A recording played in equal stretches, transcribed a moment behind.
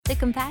the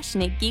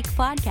Compassionate Geek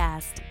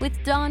Podcast with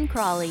Don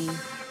Crawley.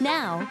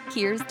 Now,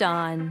 here's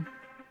Don.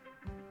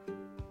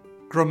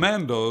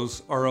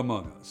 Grammandoes are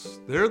among us.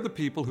 They're the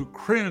people who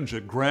cringe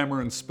at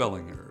grammar and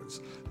spelling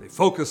errors. They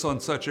focus on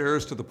such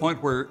errors to the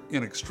point where,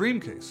 in extreme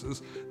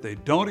cases, they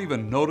don't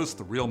even notice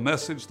the real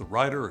message the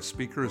writer or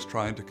speaker is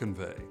trying to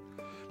convey.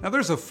 Now,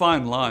 there's a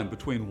fine line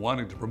between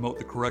wanting to promote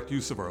the correct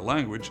use of our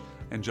language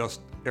and just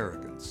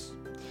arrogance.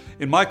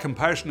 In my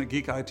Compassionate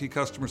Geek IT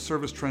customer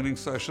service training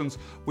sessions,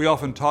 we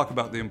often talk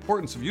about the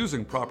importance of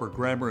using proper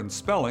grammar and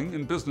spelling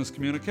in business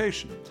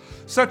communication.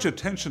 Such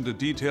attention to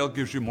detail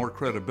gives you more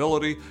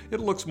credibility,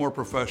 it looks more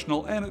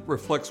professional, and it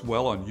reflects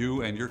well on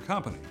you and your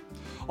company.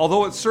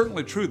 Although it's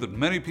certainly true that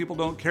many people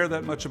don't care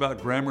that much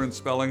about grammar and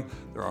spelling,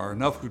 there are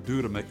enough who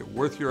do to make it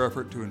worth your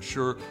effort to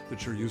ensure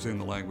that you're using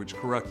the language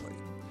correctly.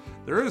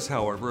 There is,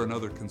 however,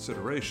 another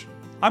consideration.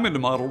 I'm into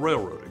model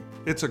railroading.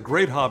 It's a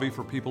great hobby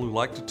for people who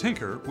like to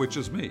tinker, which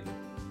is me.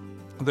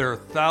 There are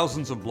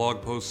thousands of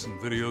blog posts and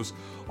videos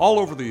all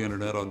over the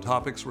internet on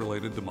topics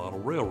related to model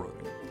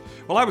railroading.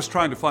 Well, I was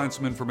trying to find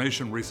some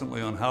information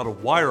recently on how to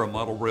wire a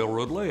model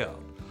railroad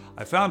layout.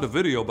 I found a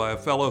video by a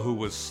fellow who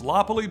was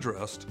sloppily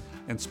dressed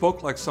and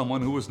spoke like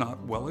someone who was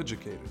not well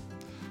educated.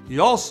 He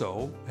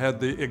also had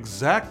the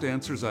exact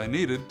answers I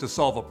needed to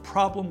solve a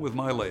problem with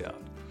my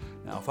layout.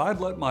 Now, if I'd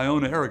let my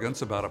own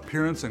arrogance about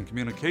appearance and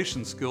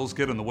communication skills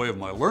get in the way of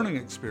my learning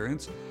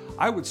experience,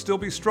 I would still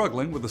be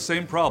struggling with the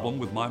same problem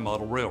with my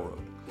model railroad.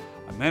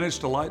 I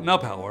managed to lighten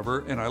up,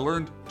 however, and I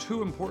learned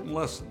two important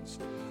lessons.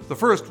 The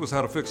first was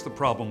how to fix the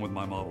problem with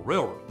my model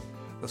railroad.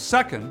 The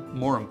second,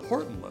 more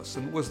important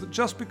lesson was that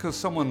just because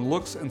someone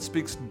looks and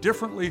speaks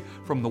differently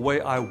from the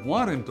way I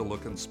want him to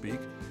look and speak,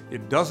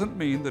 it doesn't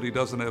mean that he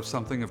doesn't have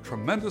something of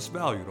tremendous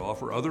value to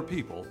offer other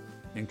people,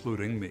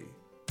 including me.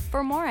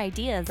 For more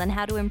ideas on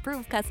how to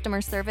improve customer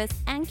service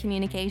and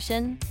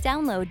communication,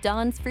 download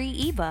Don's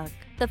free ebook,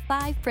 The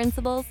 5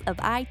 Principles of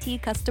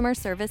IT Customer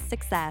Service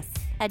Success,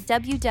 at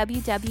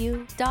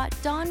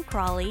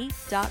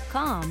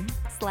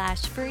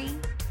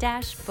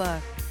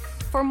www.doncrawley.com/free-book.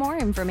 For more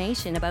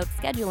information about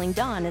scheduling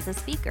Don as a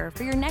speaker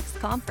for your next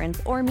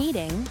conference or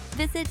meeting,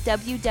 visit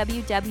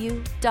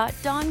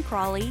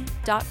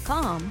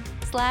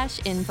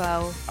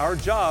www.doncrawley.com/info. Our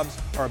jobs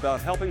are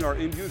about helping our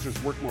end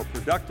users work more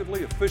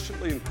productively,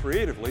 efficiently, and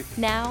creatively.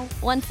 Now,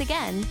 once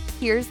again,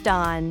 here's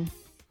Don.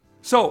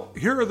 So,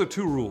 here are the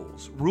two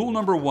rules. Rule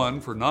number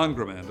 1 for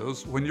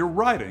non-Grammandoes: when you're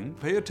writing,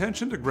 pay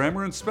attention to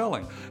grammar and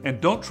spelling,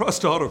 and don't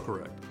trust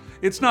autocorrect.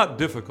 It's not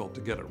difficult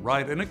to get it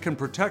right, and it can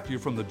protect you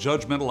from the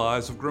judgmental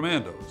eyes of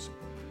Grammandoes.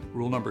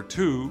 Rule number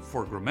 2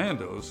 for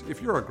Grammandoes: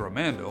 if you're a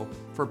Grammando,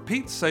 for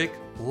Pete's sake,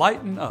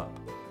 lighten up.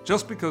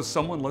 Just because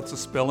someone lets a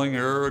spelling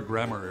error or a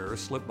grammar error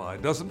slip by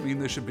doesn't mean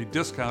they should be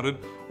discounted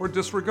or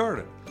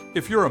disregarded.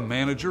 If you're a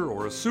manager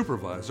or a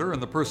supervisor and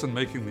the person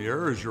making the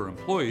error is your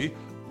employee,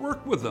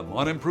 work with them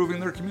on improving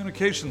their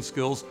communication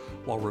skills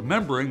while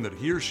remembering that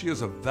he or she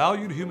is a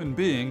valued human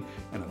being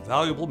and a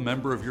valuable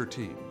member of your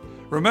team.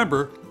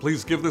 Remember,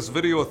 please give this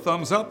video a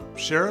thumbs up,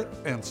 share it,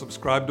 and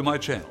subscribe to my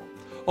channel.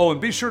 Oh,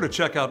 and be sure to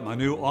check out my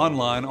new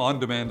online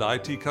on-demand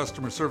IT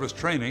customer service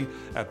training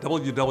at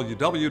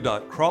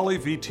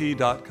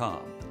www.crawleyvt.com.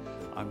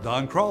 I'm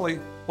Don Crawley.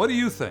 What do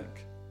you think?